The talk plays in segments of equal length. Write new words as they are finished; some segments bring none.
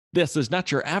This is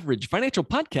Not Your Average Financial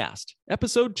Podcast,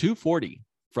 episode 240.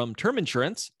 From Term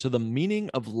Insurance to the Meaning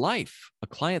of Life, a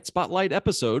client spotlight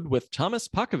episode with Thomas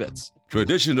Pakovitz.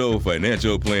 Traditional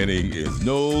financial planning is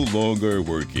no longer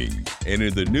working. And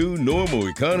in the new normal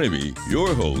economy,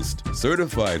 your host,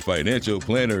 certified financial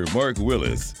planner Mark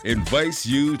Willis, invites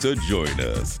you to join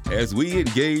us as we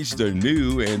engage the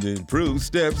new and improved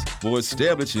steps for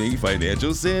establishing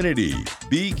financial sanity.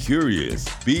 Be curious,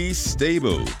 be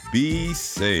stable, be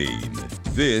sane.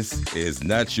 This is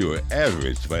Not Your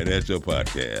Average Financial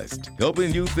Podcast,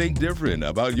 helping you think different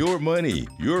about your money,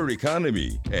 your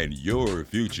economy, and your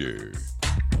future.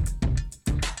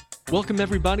 Welcome,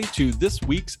 everybody, to this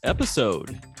week's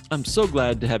episode. I'm so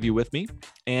glad to have you with me.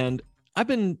 And I've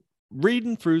been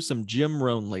reading through some Jim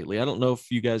Rohn lately. I don't know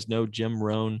if you guys know Jim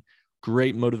Rohn,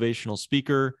 great motivational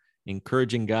speaker,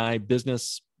 encouraging guy,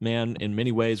 businessman in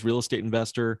many ways, real estate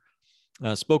investor,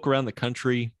 spoke around the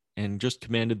country and just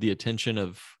commanded the attention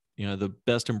of the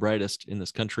best and brightest in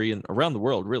this country and around the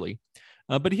world, really.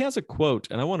 But he has a quote,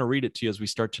 and I want to read it to you as we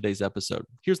start today's episode.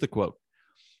 Here's the quote.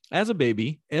 As a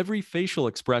baby, every facial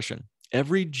expression,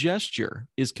 every gesture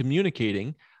is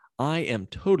communicating, I am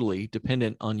totally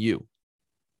dependent on you.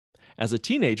 As a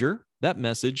teenager, that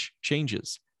message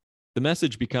changes. The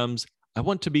message becomes, I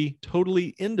want to be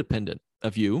totally independent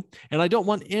of you, and I don't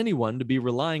want anyone to be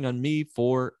relying on me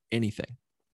for anything.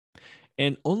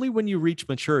 And only when you reach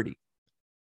maturity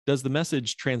does the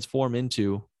message transform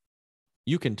into,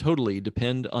 you can totally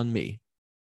depend on me.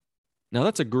 Now,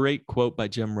 that's a great quote by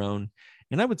Jim Rohn.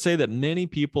 And I would say that many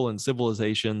people in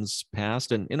civilizations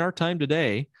past and in our time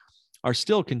today are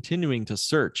still continuing to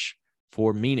search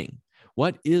for meaning.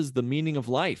 What is the meaning of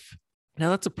life? Now,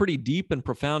 that's a pretty deep and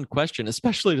profound question,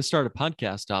 especially to start a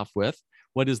podcast off with.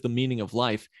 What is the meaning of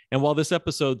life? And while this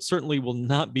episode certainly will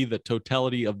not be the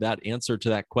totality of that answer to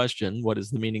that question, what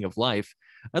is the meaning of life?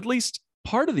 At least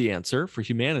part of the answer for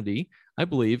humanity, I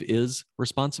believe, is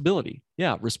responsibility.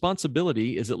 Yeah,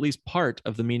 responsibility is at least part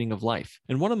of the meaning of life.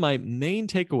 And one of my main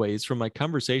takeaways from my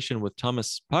conversation with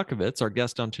Thomas Pakovitz, our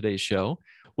guest on today's show,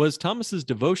 was Thomas's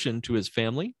devotion to his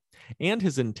family and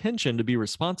his intention to be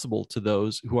responsible to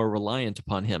those who are reliant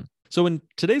upon him. So in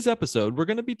today's episode, we're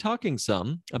going to be talking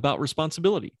some about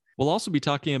responsibility. We'll also be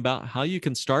talking about how you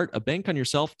can start a bank on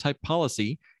yourself type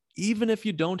policy, even if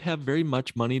you don't have very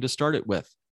much money to start it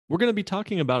with. We're going to be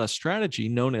talking about a strategy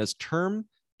known as term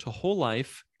to whole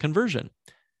life conversion.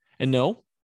 And no,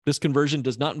 this conversion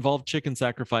does not involve chicken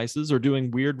sacrifices or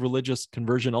doing weird religious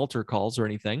conversion altar calls or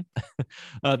anything.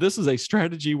 This is a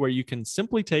strategy where you can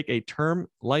simply take a term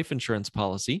life insurance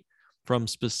policy from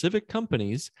specific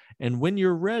companies, and when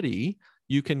you're ready,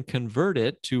 you can convert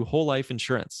it to whole life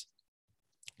insurance.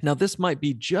 Now, this might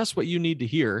be just what you need to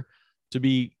hear to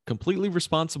be completely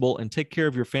responsible and take care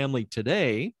of your family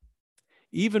today,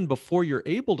 even before you're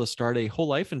able to start a whole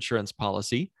life insurance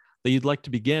policy that you'd like to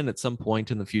begin at some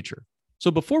point in the future. So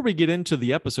before we get into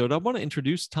the episode, I want to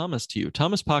introduce Thomas to you.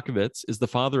 Thomas Pakovitz is the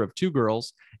father of 2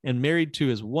 girls and married to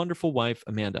his wonderful wife,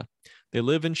 Amanda. They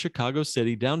live in Chicago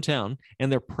City, downtown,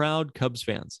 and they're proud Cubs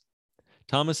fans.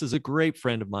 Thomas is a great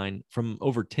friend of mine from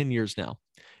over 10 years now,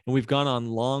 and we've gone on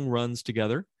long runs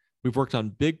together. We've worked on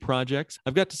big projects.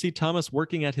 I've got to see Thomas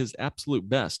working at his absolute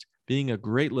best, being a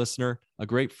great listener, a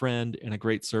great friend, and a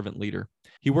great servant leader.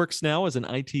 He works now as an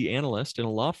IT analyst in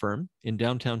a law firm in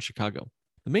downtown Chicago.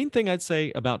 The main thing I'd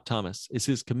say about Thomas is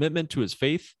his commitment to his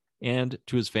faith and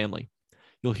to his family.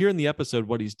 You'll hear in the episode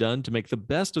what he's done to make the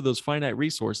best of those finite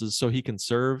resources so he can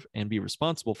serve and be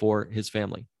responsible for his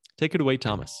family. Take it away,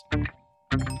 Thomas.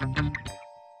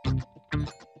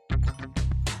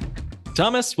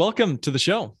 Thomas, welcome to the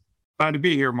show. Glad to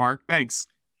be here, Mark. Thanks.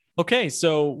 Okay,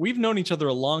 so we've known each other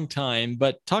a long time,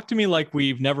 but talk to me like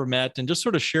we've never met and just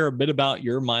sort of share a bit about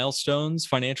your milestones,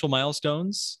 financial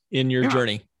milestones in your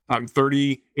journey. I'm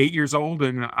 38 years old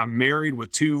and I'm married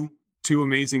with two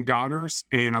amazing daughters,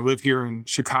 and I live here in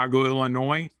Chicago,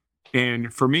 Illinois.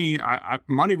 And for me,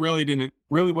 money really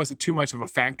wasn't too much of a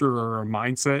factor or a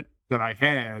mindset that I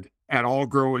had at all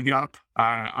growing up.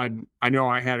 I know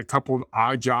I had a couple of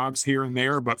odd jobs here and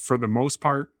there, but for the most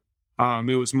part,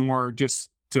 it was more just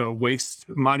to waste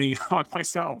money on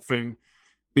myself and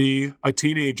be a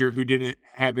teenager who didn't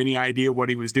have any idea what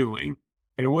he was doing.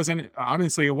 And it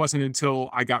wasn't until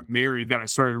I got married that I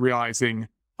started realizing,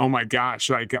 oh my gosh,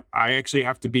 like I actually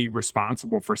have to be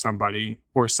responsible for somebody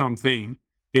or something,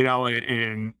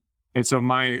 and so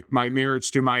my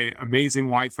marriage to my amazing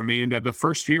wife, Amanda, the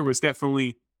first year was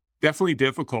definitely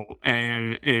difficult.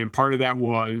 And part of that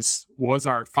was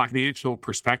our financial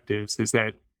perspectives, is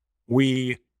that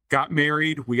we got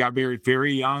married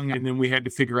very young, and then we had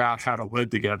to figure out how to live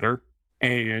together.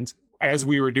 And as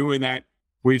we were doing that,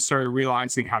 we started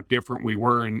realizing how different we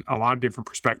were in a lot of different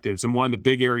perspectives. And one of the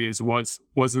big areas was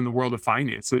in the world of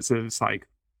finance. It's like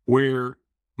where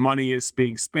money is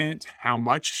being spent, how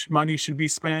much money should be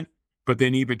spent, but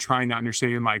then even trying to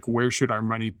understand like where should our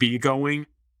money be going.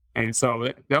 And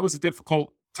so that was a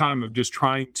difficult time of just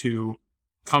trying to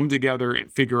come together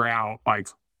and figure out like,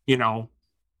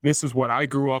 this is what I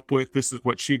grew up with, this is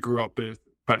what she grew up with,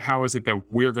 but how is it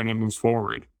that we're going to move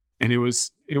forward? And it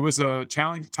was a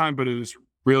challenging time, but it was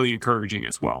really encouraging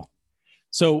as well.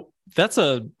 So that's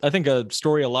I think a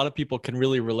story a lot of people can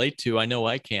really relate to. I know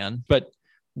I can, but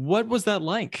what was that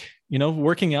like,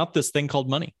 working out this thing called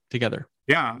money together?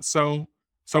 Yeah. So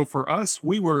for us,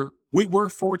 we were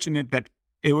fortunate that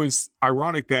it was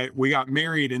ironic that we got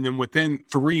married, and then within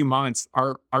 3 months,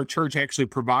 our church actually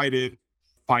provided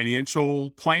financial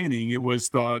planning. It was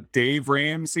the Dave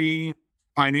Ramsey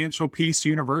Financial Peace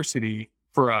University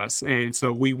for us. And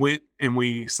so we went and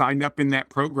we signed up in that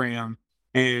program.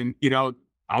 And,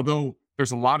 although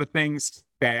there's a lot of things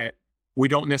that we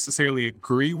don't necessarily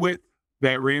agree with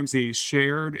that Ramsey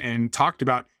shared and talked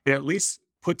about, it at least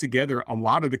put together a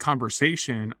lot of the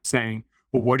conversation saying,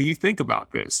 well, what do you think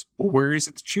about this? Well, where is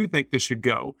it that you think this should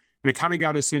go? And it kind of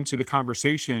got us into the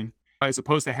conversation as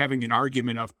opposed to having an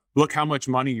argument of, look how much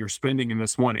money you're spending in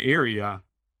this one area.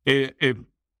 It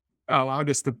allowed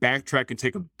us to backtrack and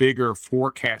take a bigger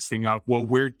forecasting of, well,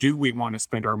 where do we want to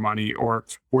spend our money? Or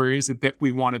where is it that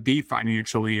we want to be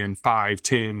financially in 5,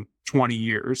 10, 20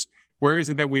 years? Where is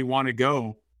it that we want to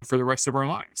go for the rest of our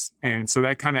lives? And so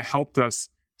that kind of helped us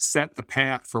set the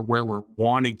path for where we're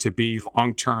wanting to be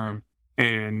long term.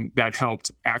 And that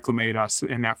helped acclimate us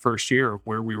in that first year of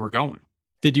where we were going.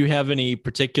 Did you have any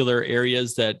particular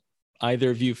areas that either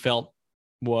of you felt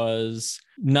was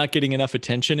not getting enough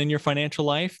attention in your financial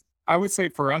life? I would say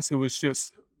for us, it was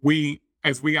just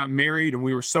as we got married and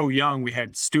we were so young, we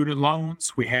had student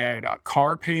loans, we had a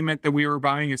car payment that we were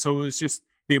buying. And so it was just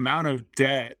the amount of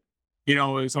debt, it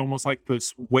was almost like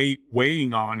this weight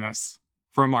weighing on us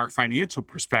from our financial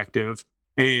perspective.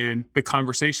 And the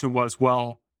conversation was,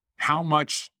 well, how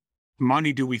much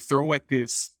money do we throw at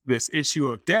this issue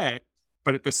of debt?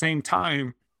 But at the same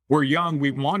time, we're young. We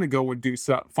want to go and do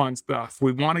fun stuff.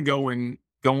 We want to go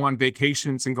on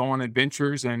vacations and go on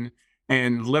adventures and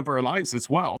live our lives as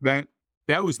well. That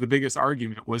was the biggest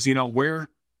argument was,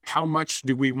 how much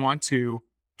do we want to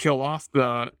kill off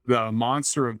the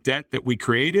monster of debt that we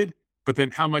created? But then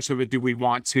how much of it do we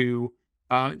want to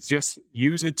just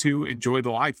use it to enjoy the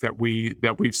life that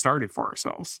we've started for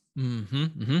ourselves? Mm-hmm,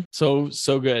 mm-hmm.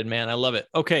 So good, man. I love it.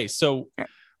 Okay. So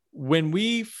when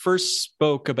we first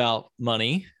spoke about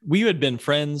money, we had been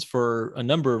friends for a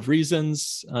number of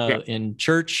reasons in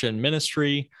church and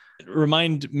ministry.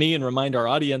 Remind me and remind our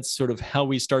audience sort of how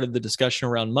we started the discussion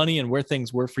around money and where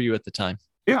things were for you at the time.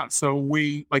 Yeah. So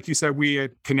we, like you said, we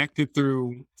had connected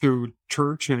through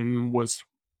church and was,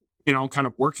 kind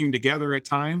of working together at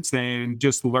times and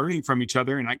just learning from each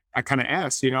other. And I kind of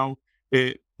asked,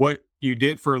 what you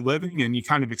did for a living, and you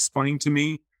kind of explained to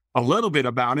me a little bit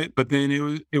about it. But then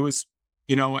it was,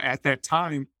 at that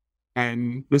time,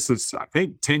 and this is, I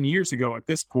think, 10 years ago at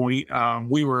this point,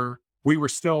 we were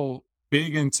still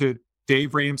big into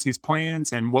Dave Ramsey's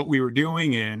plans and what we were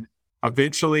doing. And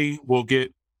eventually we'll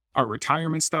get our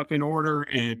retirement stuff in order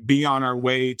and be on our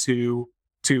way to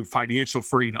financial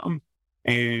freedom.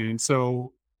 And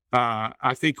so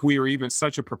I think we were even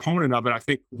such a proponent of it. I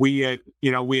think we had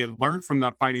learned from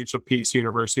the Financial Peace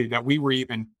University that we were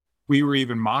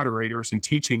even moderators and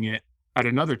teaching it at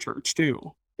another church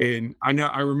too. And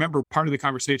I remember part of the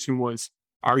conversation was,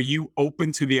 are you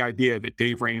open to the idea that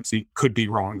Dave Ramsey could be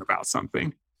wrong about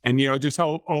something? And, just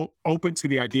open to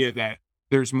the idea that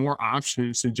there's more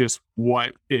options than just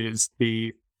what is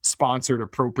the sponsored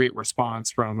appropriate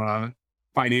response from a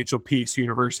Financial Peace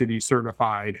University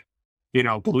certified,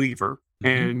 believer. Mm-hmm.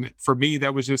 And for me,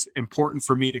 that was just important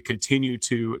for me to continue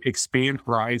to expand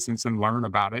horizons and learn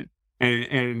about it.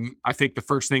 And I think the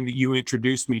first thing that you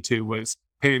introduced me to was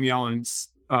Pam Yellen's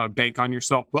Bank on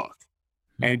Yourself book.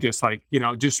 And just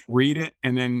just read it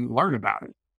and then learn about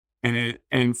it.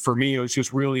 And for me, it was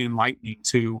just really enlightening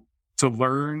to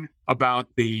learn about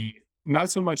not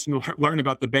so much learn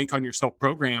about the Bank on Yourself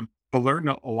program, but learn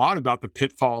a lot about the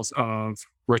pitfalls of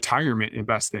retirement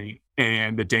investing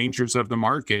and the dangers of the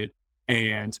market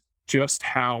and just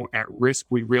how at risk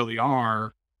we really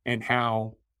are, and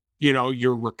how,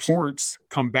 your reports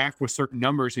come back with certain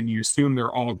numbers and you assume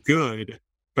they're all good.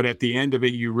 But at the end of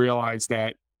it, you realize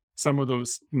that some of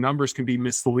those numbers can be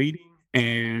misleading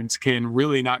and can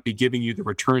really not be giving you the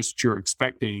returns that you're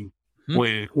expecting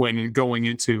when going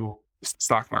into the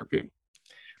stock market.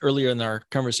 earlier in our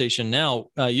conversation now,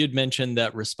 you'd mentioned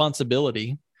that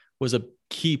responsibility was a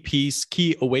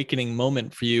key awakening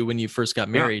moment for you when you first got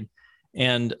married.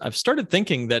 And I've started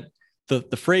thinking that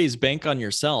the phrase bank on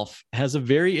yourself has a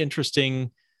very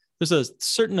interesting, there's a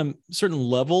certain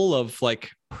level of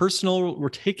like we're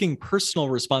taking personal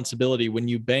responsibility when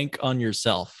you bank on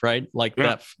yourself, right? Like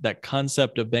that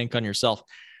concept of bank on yourself.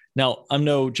 Now, I'm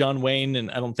no John Wayne,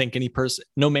 and I don't think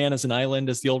no man is an island,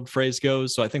 as the old phrase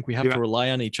goes. So I think we have to rely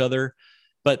on each other,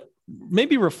 but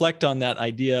maybe reflect on that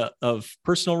idea of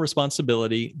personal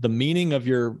responsibility. The meaning of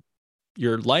your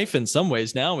life in some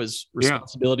ways now is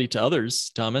responsibility to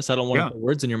others. Thomas, I don't want to put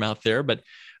words in your mouth there, but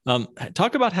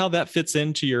talk about how that fits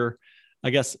into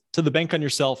to the bank on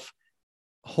yourself.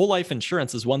 Whole life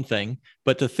insurance is one thing,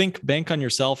 but to think bank on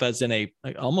yourself as in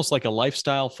almost like a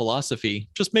lifestyle philosophy,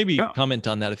 just maybe comment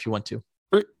on that if you want to.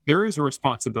 There is a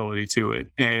responsibility to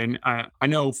it. And I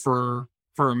know for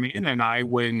Amanda and I,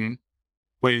 when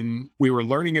we were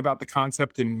learning about the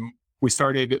concept and we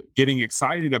started getting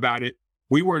excited about it,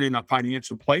 we weren't in a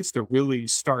financial place to really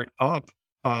start up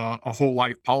a whole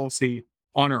life policy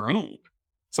on our own.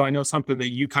 So I know something that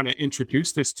you kind of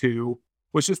introduced us to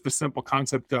was just the simple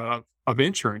concept of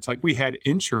insurance. Like, we had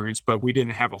insurance, but we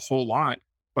didn't have a whole lot.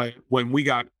 But when we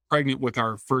got pregnant with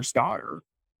our first daughter,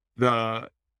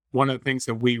 one of the things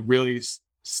that we really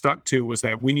stuck to was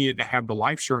that we needed to have the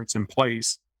life insurance in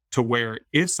place to where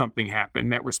if something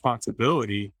happened, that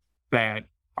responsibility that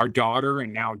our daughter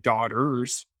and now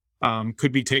daughters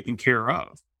could be taken care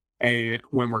of and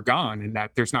when we're gone, and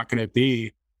that there's not going to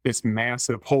be this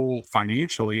massive hole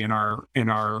financially in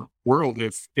our world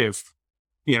if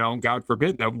God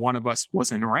forbid that one of us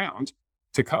wasn't around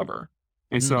to cover.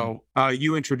 And so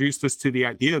you introduced us to the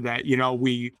idea that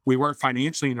we weren't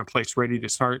financially in a place ready to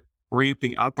start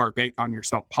ramping up our bank on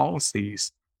yourself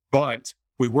policies, but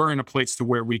we were in a place to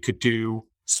where we could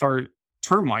start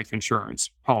term life insurance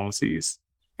policies.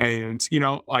 And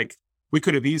like, we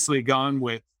could have easily gone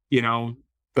with the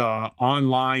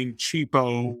online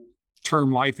cheapo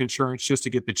term life insurance just to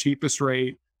get the cheapest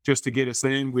rate, just to get us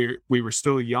in. We were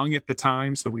still young at the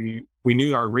time, so we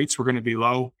knew our rates were going to be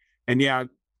low. And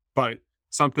but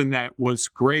something that was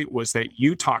great was that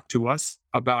you talked to us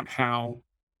about how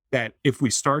that if we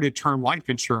started term life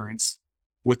insurance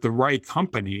with the right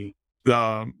company,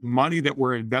 the money that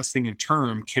we're investing in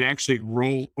term can actually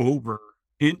roll over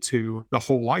into the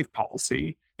whole life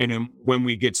policy. And then when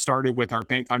we get started with our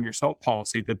bank on yourself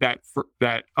policy,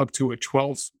 that up to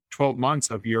 12 months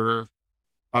of your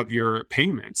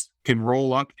payments can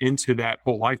roll up into that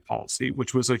whole life policy,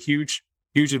 which was a huge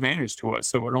advantage to us.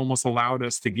 So it almost allowed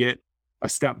us to get a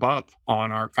step up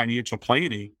on our financial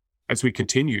planning as we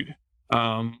continued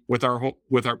with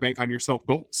our bank on yourself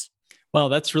goals. Well,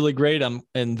 that's really great.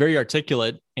 And very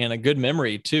articulate, and a good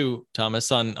memory too,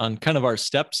 Thomas, on kind of our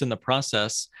steps in the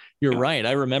process. You're right.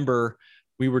 I remember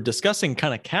we were discussing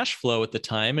kind of cash flow at the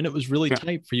time, and it was really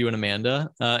tight for you and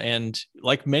Amanda. And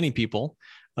like many people,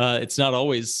 it's not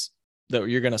always that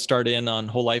you're going to start in on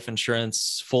whole life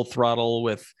insurance full throttle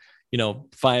with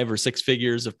 5 or 6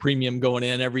 figures of premium going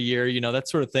in every year. That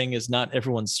sort of thing is not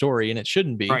everyone's story, and it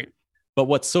shouldn't be. Right. But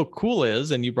what's so cool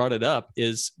is, and you brought it up,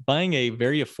 is buying a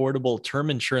very affordable term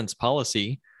insurance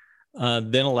policy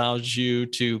then allows you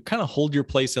to kind of hold your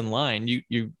place in line.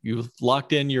 You've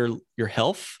locked in your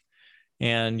health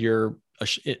and your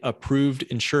approved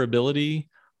insurability.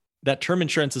 That term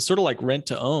insurance is sort of like rent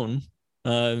to own.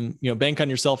 Bank on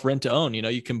yourself, rent to own.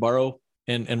 You can borrow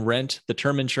and rent the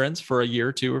term insurance for a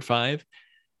year, 2 or 5.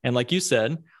 And like you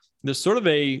said, there's sort of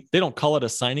they don't call it a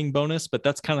signing bonus, but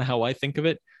that's kind of how I think of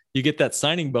it. You get that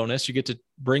signing bonus, you get to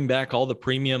bring back all the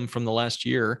premium from the last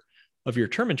year of your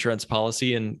term insurance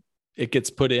policy, and it gets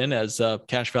put in as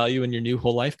cash value in your new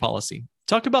whole life policy.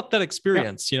 Talk about that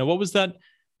experience. What was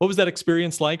that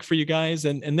experience like for you guys?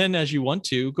 And then as you want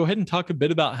to, go ahead and talk a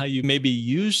bit about how you maybe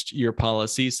used your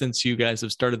policy since you guys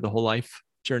have started the whole life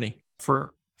journey.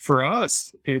 For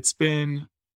us, it's been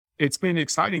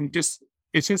exciting.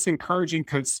 It's just encouraging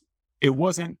because it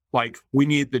wasn't like we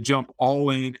needed to jump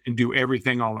all in and do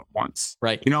everything all at once.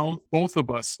 Right. Both of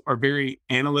us are very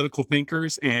analytical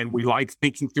thinkers, and we like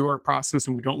thinking through our process,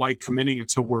 and we don't like committing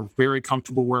until we're very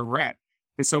comfortable where we're at.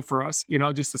 And so for us,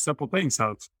 just the simple things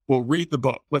of, we'll read the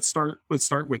book. Let's start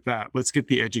with that. Let's get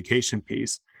the education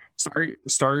piece.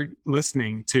 Start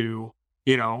listening to,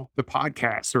 the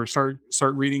podcast, or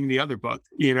start reading the other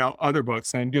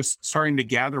books, and just starting to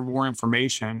gather more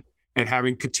information and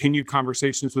having continued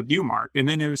conversations with you, Mark. And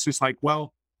then it was just like,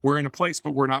 well, we're in a place,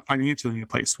 but we're not financially in a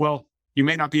place. Well, you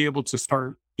may not be able to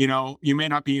start, you may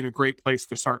not be in a great place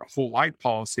to start a whole life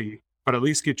policy, but at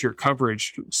least get your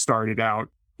coverage started out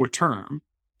with term.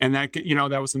 And that,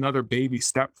 that was another baby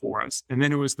step for us. And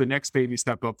then it was the next baby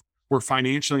step of we're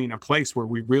financially in a place where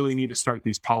we really need to start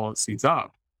these policies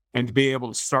up and to be able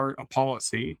to start a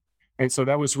policy. And so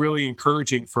that was really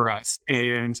encouraging for us.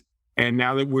 And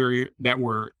now that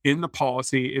we're in the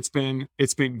policy, it's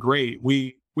been great.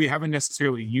 We haven't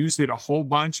necessarily used it a whole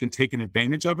bunch and taken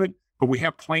advantage of it, but we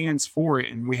have plans for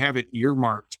it and we have it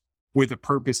earmarked with a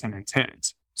purpose and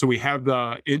intent. So we have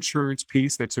the insurance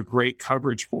piece that's a great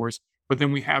coverage for us, but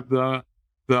then we have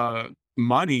the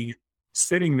money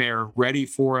sitting there ready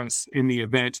for us in the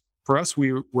event. For us,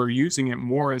 we're using it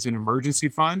more as an emergency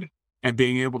fund and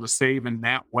being able to save in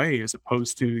that way, as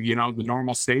opposed to, the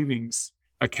normal savings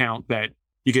account that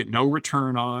you get no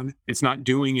return on. It's not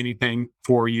doing anything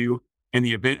for you. In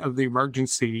the event of the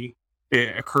emergency,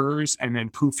 it occurs and then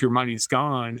poof, your money's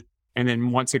gone. And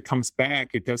then once it comes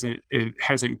back, it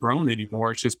hasn't grown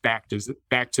anymore. It's just back to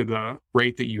the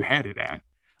rate that you had it at.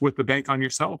 With the Bank on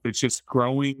Yourself, it's just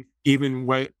growing. Even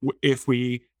if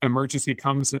emergency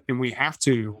comes and we have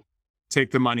to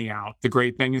take the money out, the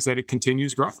great thing is that it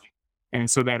continues growing. And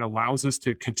so that allows us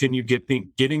to continue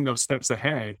getting those steps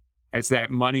ahead as that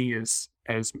money is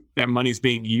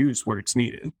being used where it's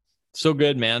needed. So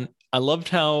good, man. I loved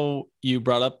how you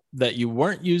brought up that you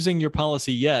weren't using your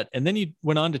policy yet. And then you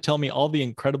went on to tell me all the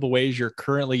incredible ways you're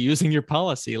currently using your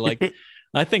policy. Like,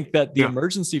 I think that the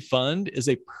emergency fund is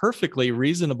a perfectly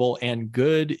reasonable and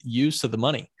good use of the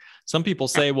money. Some people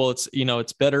say, well,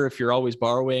 it's better if you're always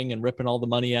borrowing and ripping all the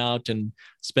money out and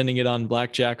spending it on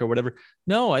blackjack or whatever.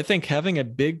 No, I think having a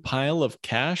big pile of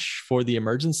cash for the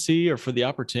emergency or for the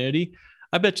opportunity,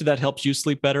 I bet you that helps you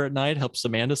sleep better at night, helps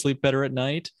Amanda sleep better at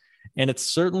night. And it's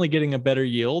certainly getting a better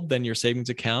yield than your savings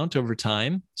account over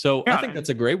time. So I think that's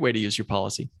a great way to use your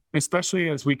policy. Especially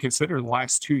as we consider the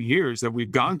last 2 years that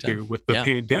we've gone through with the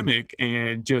pandemic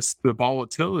and just the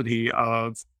volatility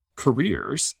of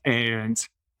careers. And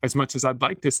as much as I'd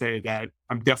like to say that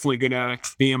I'm definitely going to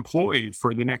be employed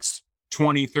for the next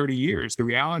 20, 30 years, the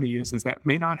reality is that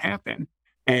may not happen.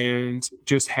 And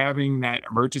just having that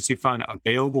emergency fund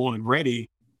available and ready,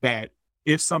 that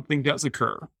if something does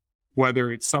occur,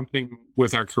 whether it's something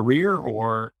with our career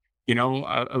or,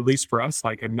 at least for us,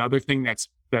 like another thing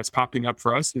that's popping up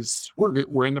for us is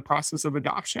we're in the process of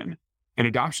adoption, and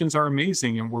adoptions are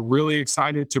amazing. And we're really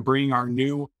excited to bring our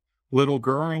new little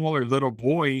girl or little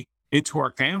boy into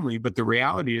our family. But the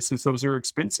reality is, since those are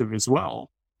expensive as well.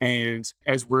 And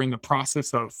as we're in the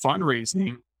process of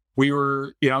fundraising, we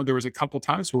were, there was a couple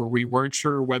times where we weren't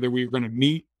sure whether we were going to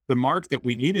meet the mark that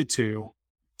we needed to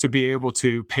be able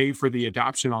to pay for the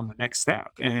adoption on the next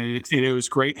step. And it was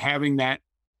great having that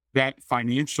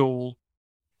financial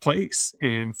place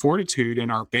and fortitude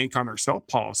in our Bank on Ourself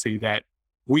policy that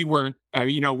we weren't,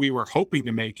 we were hoping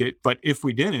to make it, but if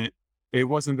we didn't, it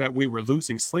wasn't that we were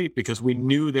losing sleep, because we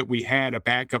knew that we had a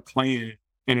backup plan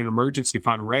and an emergency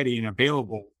fund ready and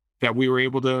available that we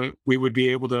would be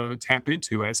able to tap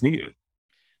into as needed.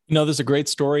 There's a great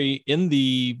story in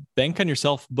the Bank on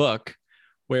Yourself book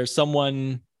where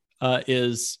someone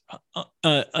is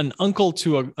an uncle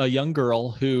to a young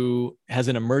girl who has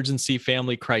an emergency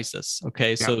family crisis.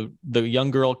 Okay. Yeah. So the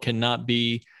young girl cannot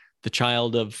be the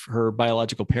child of her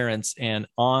biological parents. And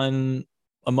on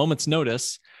a moment's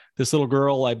notice, this little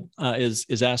girl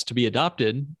is asked to be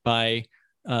adopted by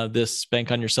this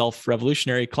Bank on Yourself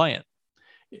revolutionary client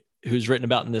who's written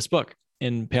about in this book,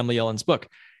 in Pamela Yellen's book.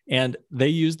 And they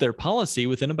used their policy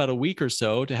within about a week or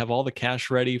so to have all the cash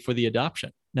ready for the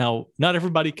adoption. Now, not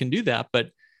everybody can do that,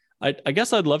 but I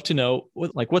guess I'd love to know,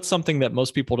 what's something that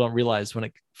most people don't realize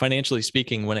financially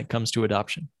speaking, when it comes to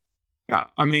adoption? Yeah,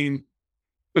 I mean,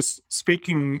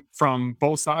 speaking from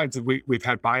both sides, we've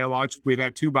had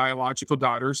two biological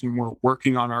daughters, and we're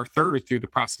working on our third through the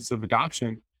process of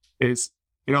adoption. Is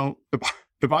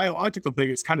the biological thing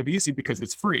is kind of easy because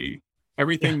it's free.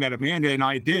 Everything that Amanda and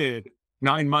I did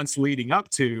 9 months leading up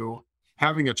to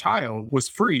having a child was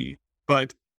free.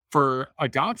 But for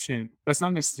adoption, that's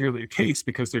not necessarily the case,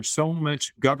 because there's so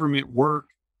much government work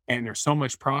and there's so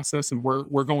much process, and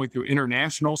we're going through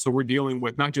international. So we're dealing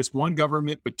with not just one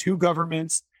government, but two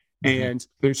governments. Mm-hmm. And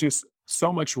there's just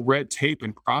so much red tape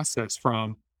and process,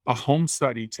 from a home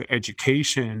study to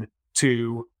education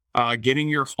to getting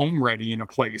your home ready in a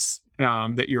place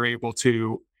that you're able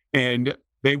to. And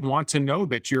they want to know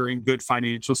that you're in good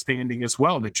financial standing as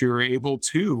well, that you're able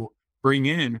to bring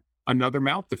in another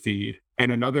mouth to feed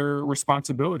and another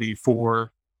responsibility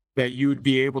for that you would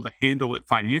be able to handle it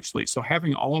financially. So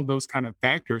having all of those kind of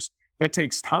factors, that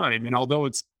takes time. And although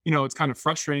it's kind of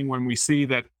frustrating when we see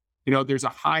that, there's a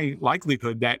high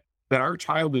likelihood that our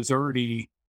child is already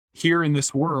here in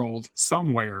this world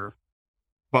somewhere,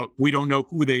 but we don't know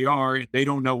who they are. And they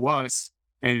don't know us.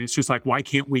 And it's just like, why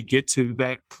can't we get to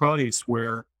that place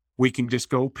where we can just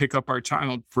go pick up our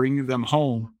child, bring them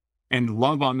home, and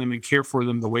love on them and care for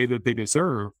them the way that they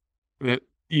deserve? That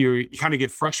you kind of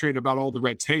get frustrated about all the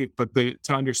red tape, but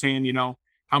to understand,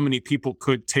 how many people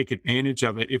could take advantage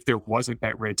of it if there wasn't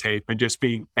that red tape, and just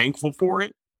being thankful for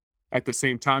it at the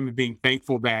same time, and being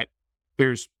thankful that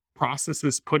there's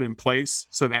processes put in place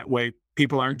so that way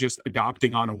people aren't just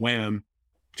adopting on a whim,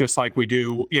 just like we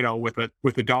do, with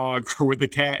a dog or with a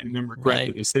cat, and then regret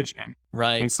the decision.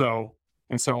 Right. And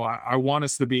so I want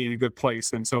us to be in a good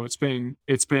place. And so it's been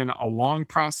a long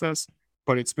process,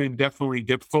 but it's been definitely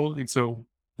difficult. And so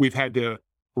we've had to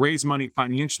raise money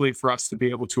financially for us to be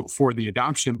able to afford the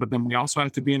adoption, but then we also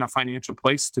have to be in a financial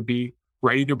place to be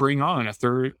ready to bring on a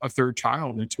third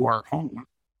child into our home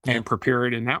and prepare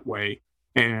it in that way,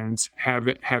 and have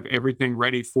everything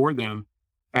ready for them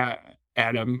at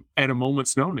a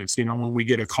moment's notice. When we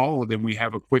get a call, then we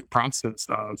have a quick process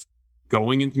of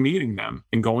going and meeting them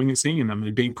and going and seeing them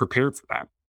and being prepared for that.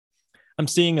 I'm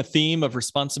seeing a theme of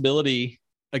responsibility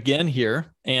again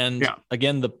here. And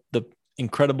again, the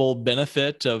incredible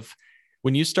benefit of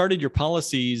when you started your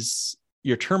policies,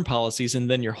 your term policies, and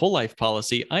then your whole life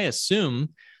policy, I assume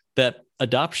that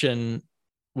adoption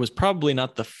was probably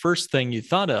not the first thing you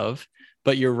thought of,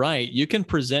 but you're right. You can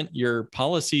present your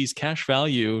policy's cash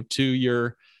value to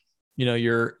your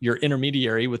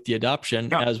intermediary with the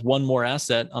adoption as one more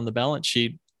asset on the balance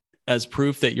sheet, as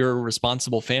proof that you're a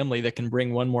responsible family that can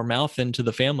bring one more mouth into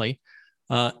the family.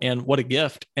 And what a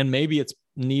gift. And maybe it's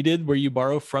needed where you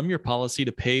borrow from your policy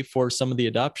to pay for some of the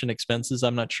adoption expenses.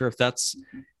 I'm not sure if that's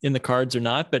in the cards or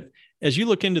not, but as you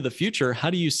look into the future, how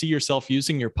do you see yourself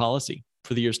using your policy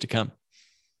for the years to come?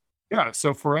 Yeah.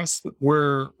 So for us,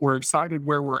 we're excited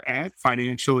where we're at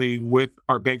financially with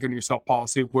our Bank on Yourself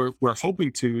policy. We're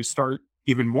hoping to start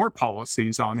even more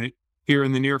policies on it here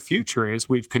in the near future as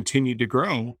we've continued to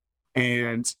grow.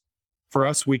 And for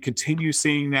us, we continue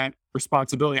seeing that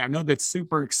responsibility. I know that's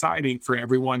super exciting for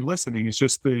everyone listening. It's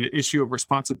just the issue of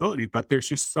responsibility, but there's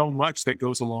just so much that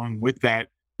goes along with that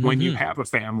when you have a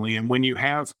family and when you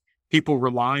have people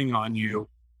relying on you.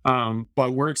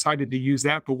 But we're excited to use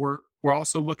that, but we're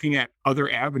also looking at other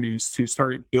avenues to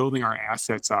start building our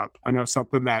assets up. I know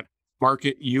something that Mark,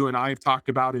 you and I have talked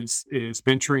about is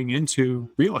venturing into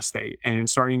real estate and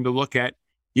starting to look at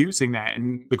using that.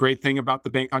 And the great thing about the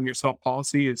Bank on Yourself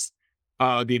policy is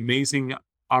the amazing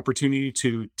opportunity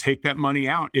to take that money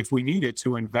out if we need it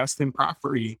to invest in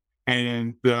property,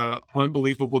 and the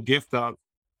unbelievable gift of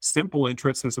simple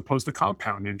interest as opposed to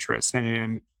compound interest,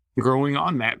 and growing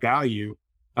on that value,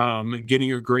 and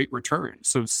getting a great return.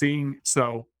 So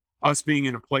us being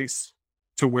in a place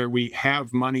to where we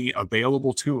have money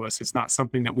available to us, it's not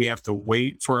something that we have to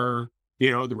wait for,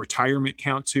 the retirement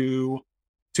account to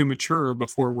mature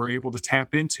before we're able to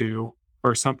tap into,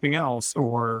 or something else,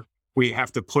 or we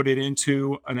have to put it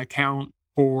into an account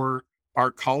for our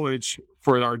college,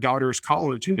 for our daughter's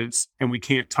colleges, and we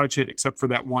can't touch it except for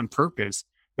that one purpose.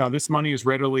 Now, this money is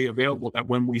readily available that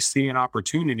when we see an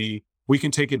opportunity, we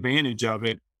can take advantage of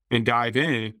it and dive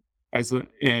in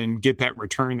and get that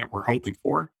return that we're hoping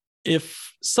for.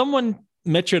 If someone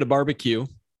met you at a barbecue,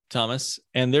 Thomas,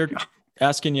 and they're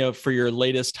asking you for your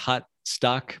latest hot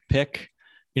stock pick,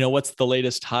 what's the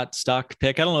latest hot stock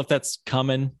pick? I don't know if that's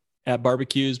common at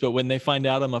barbecues, but when they find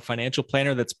out I'm a financial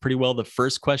planner, that's pretty well the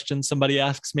first question somebody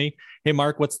asks me. Hey,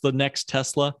 Mark, what's the next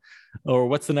Tesla, or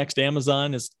what's the next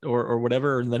Amazon or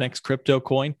whatever, or the next crypto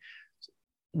coin?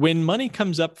 When money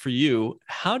comes up for you,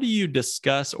 how do you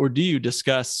discuss, or do you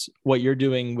discuss what you're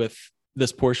doing with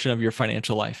this portion of your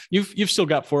financial life? You've still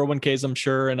got 401ks, I'm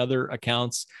sure, and other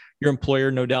accounts. Your employer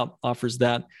no doubt offers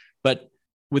that. But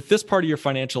with this part of your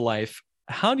financial life,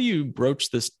 how do you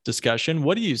broach this discussion?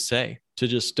 What do you say to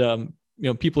just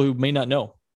people who may not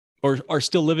know or are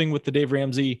still living with the Dave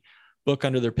Ramsey book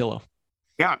under their pillow?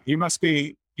 Yeah, you must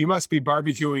be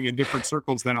barbecuing in different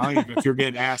circles than I am if you're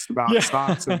getting asked about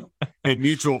stocks and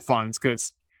mutual funds,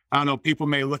 because I don't know, people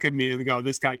may look at me and go,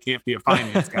 this guy can't be a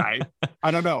finance guy.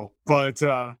 I don't know. But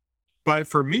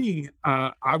for me,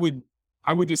 I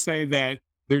would just say that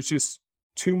there's just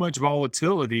too much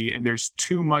volatility and there's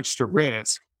too much to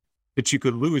risk that you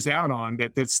could lose out on.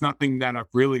 That's nothing that I've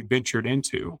really ventured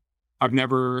into. I've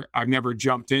never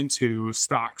jumped into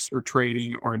stocks or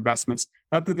trading or investments.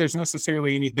 Not that there's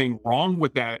necessarily anything wrong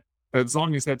with that, as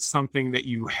long as that's something that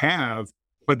you have,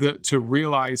 but to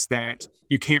realize that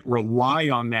you can't rely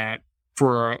on that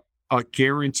for a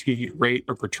guaranteed rate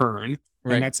of return.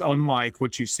 Right. And that's unlike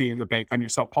what you see in the Bank on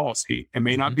Yourself policy. It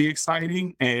may not be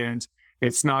exciting, and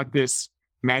it's not this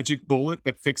magic bullet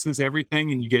that fixes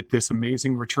everything and you get this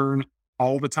amazing return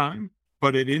all the time,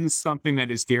 but it is something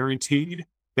that is guaranteed,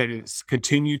 that is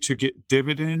continue to get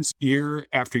dividends year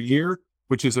after year,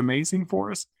 which is amazing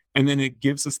for us. And then it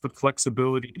gives us the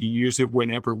flexibility to use it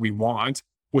whenever we want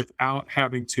without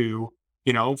having to,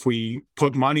 if we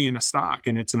put money in a stock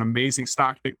and it's an amazing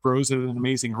stock that grows at an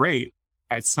amazing rate,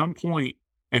 at some point,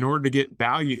 in order to get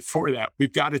value for that,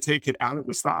 we've got to take it out of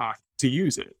the stock to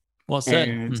use it. Well said.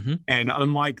 And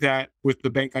unlike that with the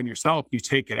bank on yourself, you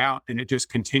take it out and it just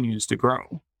continues to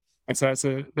grow. And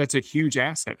so that's a huge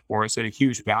asset for us and a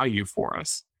huge value for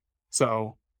us.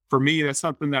 So for me, that's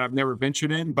something that I've never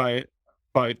ventured in, but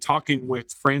talking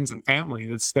with friends and family,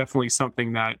 that's definitely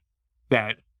something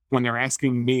that when they're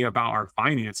asking me about our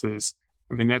finances,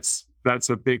 I mean, that's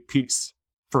a big piece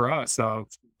for us of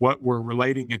what we're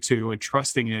relating it to and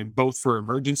trusting in, both for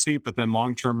emergency, but then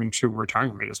long-term into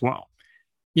retirement as well.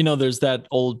 There's that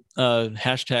old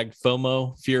hashtag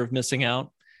FOMO, fear of missing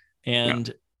out.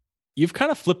 And you've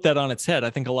kind of flipped that on its head. I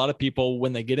think a lot of people,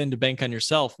 when they get into Bank on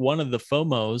Yourself, one of the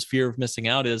FOMOs, fear of missing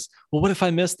out, is, well, what if I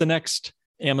miss the next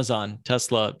Amazon,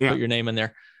 Tesla, put your name in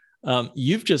there.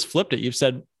 You've just flipped it. You've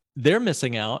said they're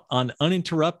missing out on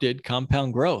uninterrupted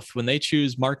compound growth when they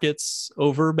choose markets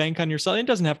over Bank on Yourself. It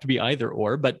doesn't have to be either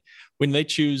or, but when they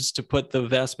choose to put the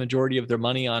vast majority of their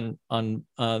money on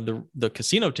the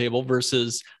casino table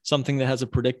versus something that has a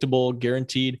predictable,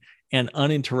 guaranteed, and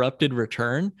uninterrupted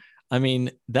return, I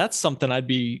mean, that's something I'd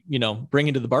be,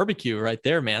 bringing to the barbecue right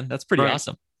there, man. That's pretty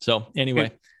awesome. So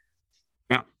anyway.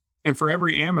 Yeah. And for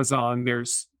every Amazon,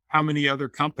 there's how many other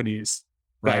companies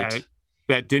that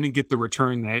didn't get the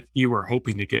return that you were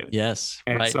hoping to get. Yes.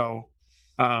 And so,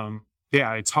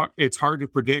 it's hard to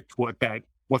predict what that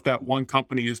one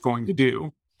company is going to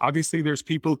do. Obviously there's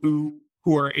people who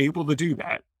are able to do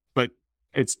that, but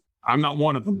I'm not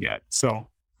one of them yet. So.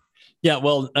 Yeah,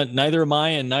 well, neither am I,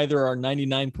 and neither are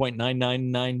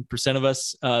 99.999% of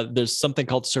us. There's something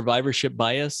called survivorship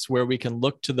bias, where we can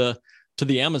look to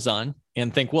the Amazon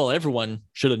and think, well, everyone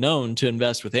should have known to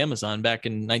invest with Amazon back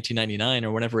in 1999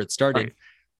 or whenever it started. Right.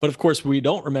 But of course, we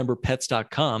don't remember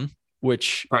Pets.com,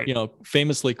 which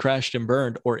famously crashed and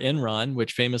burned, or Enron,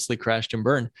 which famously crashed and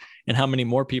burned, and how many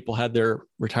more people had their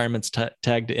retirements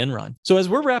tagged to Enron. So as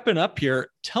we're wrapping up here,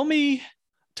 tell me,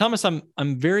 Thomas,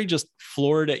 I'm very just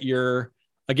floored at your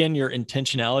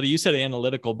intentionality. You said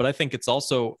analytical, but I think it's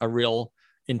also a real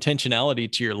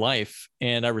intentionality to your life.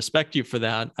 And I respect you for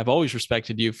that. I've always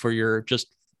respected you for your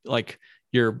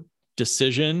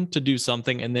decision to do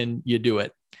something and then you do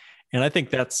it. And I think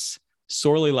that's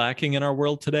sorely lacking in our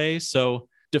world today. So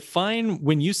define,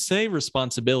 when you say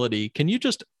responsibility, can you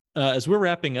just, as we're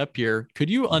wrapping up here, could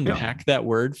you unpack that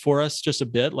word for us just a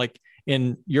bit, like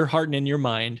in your heart and in your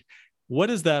mind? What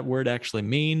does that word actually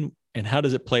mean and how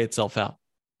does it play itself out?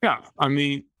 Yeah. I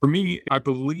mean, for me, I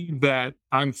believe that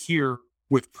I'm here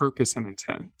with purpose and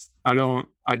intent. I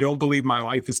don't believe my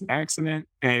life is an accident,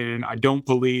 and I don't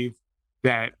believe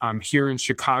that I'm here in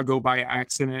Chicago by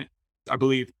accident. I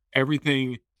believe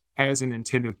everything has an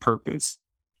intended purpose.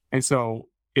 And so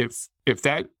if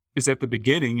that is at the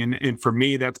beginning, and for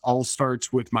me, that all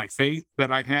starts with my faith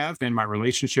that I have and my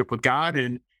relationship with God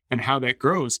and how that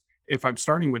grows. If I'm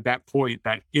starting with that point,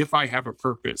 that if I have a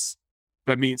purpose,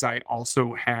 that means I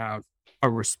also have a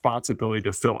responsibility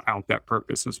to fill out that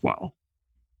purpose as well.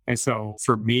 And so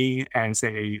for me as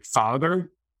a father,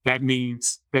 that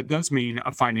does mean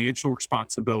a financial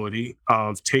responsibility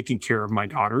of taking care of my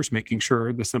daughters, making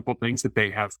sure the simple things that they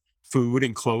have food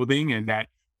and clothing, and that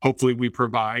hopefully we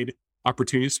provide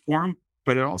opportunities for them.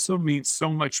 But it also means so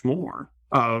much more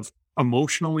of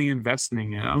emotionally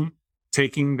investing in them,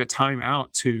 taking the time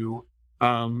out to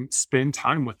spend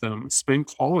time with them, spend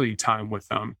quality time with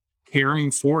them, caring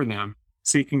for them,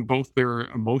 seeking both their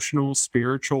emotional,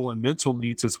 spiritual, and mental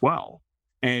needs as well,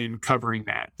 and covering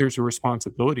that. There's a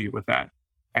responsibility with that.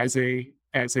 As a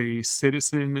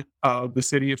citizen of the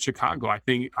city of Chicago,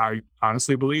 I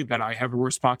honestly believe that I have a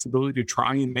responsibility to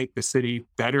try and make the city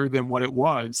better than what it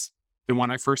was than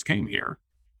when I first came here.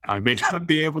 I may not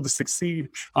be able to succeed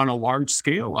on a large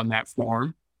scale on that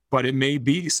form, but it may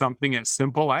be something as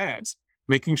simple as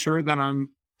making sure that I'm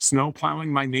snow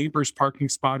plowing my neighbor's parking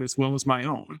spot as well as my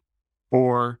own,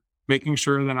 or making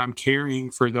sure that I'm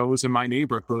caring for those in my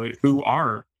neighborhood who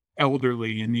are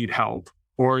elderly and need help,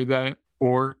 or even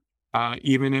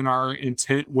in our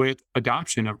intent with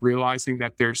adoption of realizing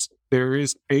that there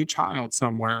is a child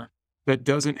somewhere that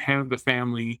doesn't have the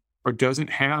family or doesn't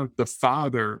have the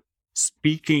father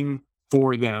speaking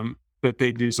for them that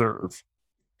they deserve.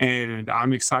 And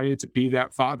I'm excited to be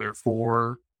that father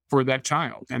for for that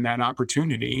child and that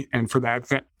opportunity, and for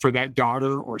that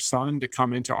daughter or son to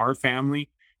come into our family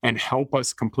and help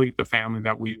us complete the family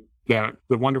the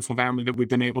wonderful family that we've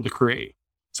been able to create.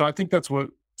 So I think that's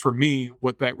for me,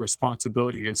 what that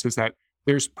responsibility is that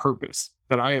there's purpose,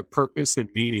 that I have purpose and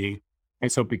meaning.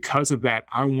 And so because of that,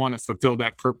 I want to fulfill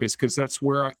that purpose, because that's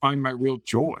where I find my real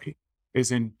joy,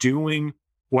 is in doing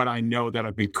what I know that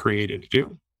I've been created to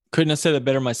do. Couldn't have said it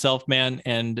better myself, man.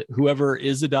 And whoever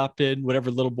is adopted,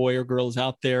 whatever little boy or girl is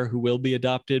out there who will be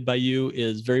adopted by you,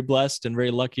 is very blessed and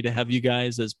very lucky to have you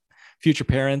guys as future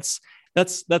parents.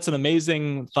 That's an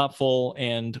amazing, thoughtful,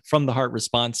 and from the heart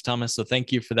response, Thomas. So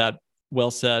thank you for that.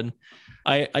 Well said.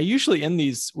 I usually end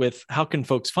these with, how can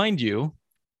folks find you?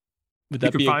 You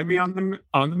can find me on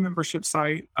the membership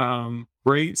site.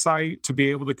 Great site to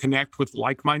be able to connect with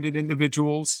like-minded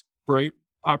individuals. Great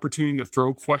opportunity to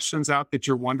throw questions out that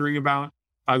you're wondering about.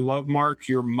 I love, Mark,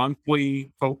 your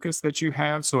monthly focus that you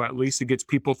have. So at least it gets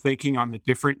people thinking on the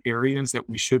different areas that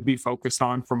we should be focused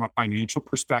on from a financial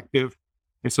perspective.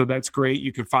 And so that's great.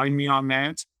 You can find me on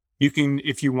that. You can,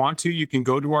 if you want to, you can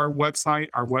go to our website.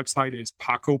 Our website is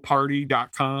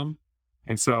pauko.com.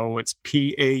 And so it's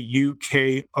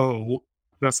PAUKO.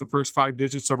 That's the first 5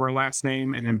 digits of our last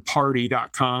name, and then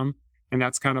party.com. And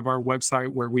that's kind of our website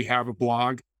where we have a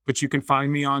blog. But you can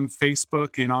find me on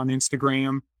Facebook and on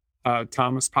Instagram,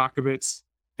 Thomas Pakovitz,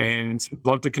 and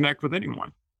love to connect with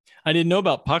anyone. I didn't know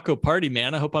about Paco Party,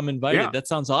 man. I hope I'm invited. Yeah. That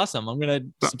sounds awesome. I'm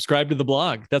going to subscribe to the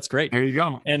blog. That's great. There you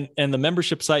go. And the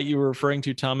membership site you were referring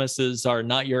to, Thomas, is our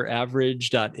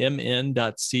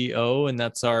notyouraverage.mn.co. And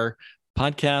that's our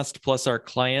podcast, plus our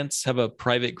clients have a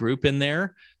private group in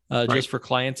there just for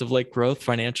clients of Lake Growth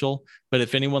Financial. But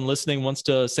if anyone listening wants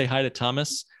to say hi to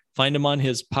Thomas, find him on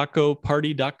his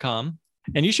pacoparty.com.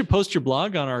 And you should post your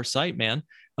blog on our site, man.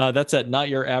 That's at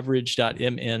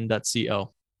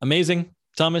notyouraverage.mn.co. Amazing.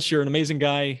 Thomas, you're an amazing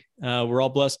guy. We're all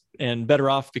blessed and better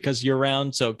off because you're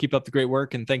around. So keep up the great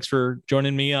work. And thanks for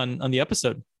joining me on the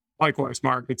episode. Likewise,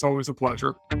 Mark. It's always a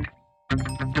pleasure.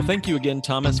 Well, thank you again,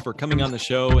 Thomas, for coming on the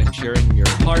show and sharing your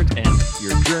heart and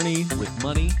your journey with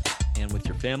money and with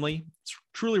your family. It's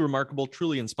truly remarkable,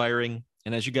 truly inspiring.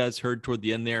 And as you guys heard toward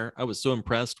the end there, I was so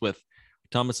impressed with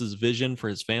Thomas's vision for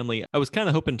his family. I was kind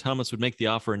of hoping Thomas would make the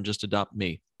offer and just adopt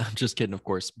me. I'm just kidding, of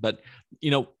course. But,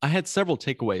 I had several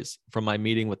takeaways from my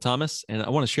meeting with Thomas, and I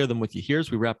want to share them with you here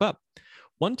as we wrap up.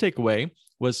 One takeaway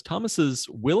was Thomas's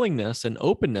willingness and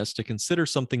openness to consider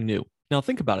something new. Now,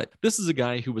 think about it. This is a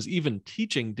guy who was even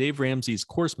teaching Dave Ramsey's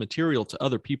course material to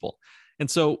other people. And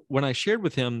so when I shared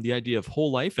with him the idea of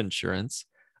whole life insurance,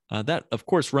 that, of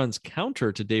course, runs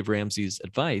counter to Dave Ramsey's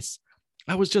advice.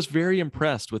 I was just very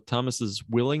impressed with Thomas's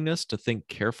willingness to think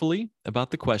carefully about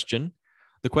the question.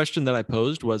 The question that I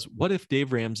posed was, what if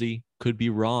Dave Ramsey could be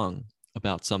wrong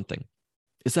about something?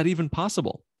 Is that even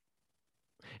possible?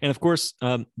 And of course,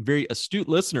 very astute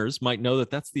listeners might know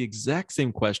that that's the exact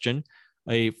same question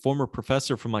a former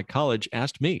professor from my college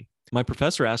asked me. My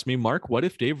professor asked me, Mark, what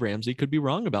if Dave Ramsey could be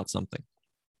wrong about something?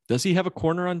 Does he have a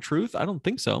corner on truth? I don't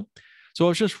think so. So I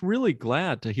was just really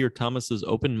glad to hear Thomas's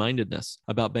open-mindedness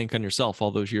about Bank on Yourself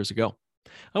all those years ago.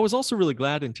 I was also really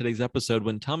glad in today's episode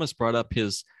when Thomas brought up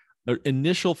his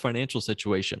initial financial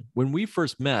situation. When we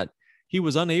first met, he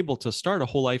was unable to start a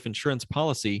whole life insurance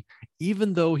policy,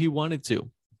 even though he wanted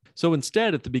to. So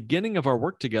instead, at the beginning of our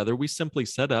work together, we simply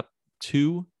set up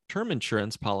 2 term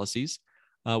insurance policies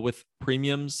with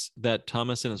premiums that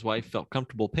Thomas and his wife felt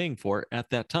comfortable paying for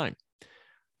at that time.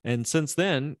 And since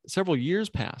then, several years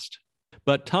passed.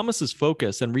 But Thomas's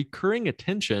focus and recurring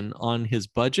attention on his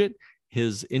budget,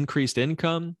 his increased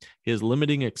income, his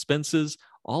limiting expenses,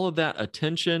 all of that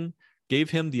attention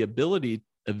gave him the ability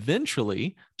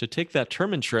eventually to take that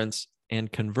term insurance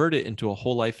and convert it into a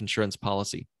whole life insurance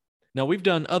policy. Now, we've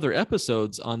done other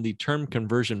episodes on the term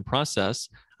conversion process.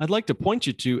 I'd like to point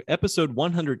you to episode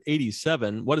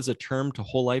 187, What is a Term to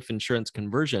Whole Life Insurance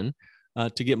Conversion,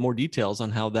 to get more details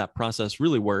on how that process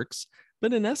really works.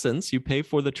 But in essence, you pay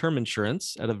for the term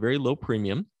insurance at a very low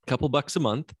premium, a couple bucks a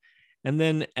month. And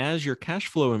then as your cash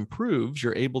flow improves,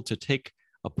 you're able to take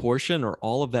a portion or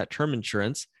all of that term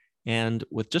insurance and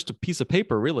with just a piece of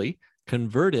paper, really,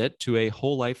 convert it to a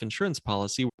whole life insurance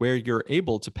policy where you're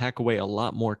able to pack away a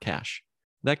lot more cash.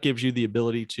 That gives you the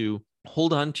ability to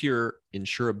hold on to your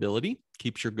insurability,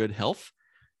 keeps your good health,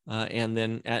 and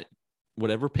then at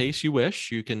whatever pace you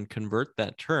wish, you can convert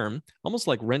that term almost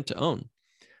like rent to own.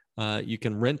 You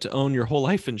can rent to own your whole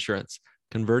life insurance,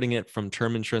 converting it from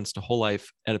term insurance to whole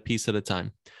life at a piece at a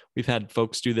time. We've had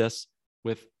folks do this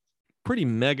with pretty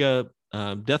mega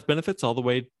death benefits all the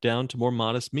way down to more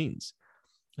modest means.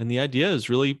 And the idea is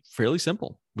really fairly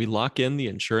simple. We lock in the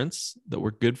insurance that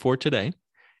we're good for today.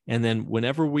 And then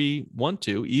whenever we want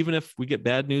to, even if we get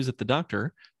bad news at the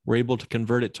doctor, we're able to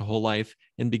convert it to whole life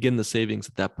and begin the savings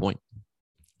at that point.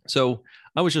 So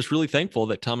I was just really thankful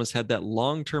that Thomas had that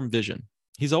long-term vision.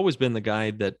 He's always been the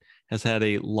guy that has had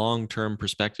a long-term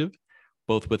perspective,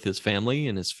 both with his family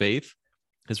and his faith,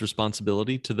 his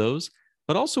responsibility to those,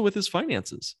 but also with his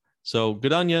finances. So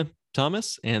good on you,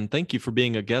 Thomas, and thank you for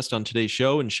being a guest on today's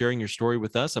show and sharing your story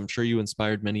with us. I'm sure you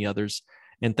inspired many others.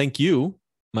 And thank you,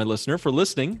 my listener, for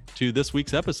listening to this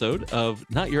week's episode of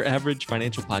Not Your Average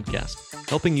Financial Podcast,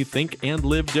 helping you think and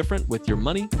live different with your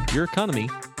money, your economy,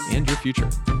 and your future.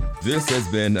 This has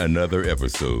been another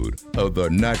episode of the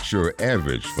Not Your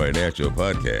Average Financial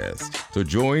Podcast. To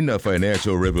join the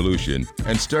financial revolution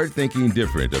and start thinking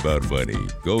different about money,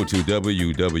 go to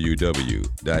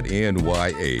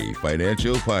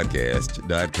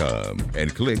www.nyafinancialpodcast.com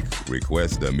and click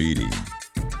Request a Meeting.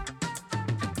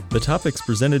 The topics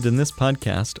presented in this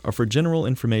podcast are for general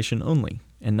information only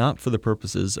and not for the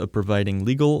purposes of providing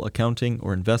legal, accounting,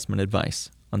 or investment advice.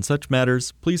 On such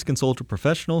matters, please consult a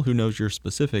professional who knows your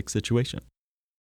specific situation.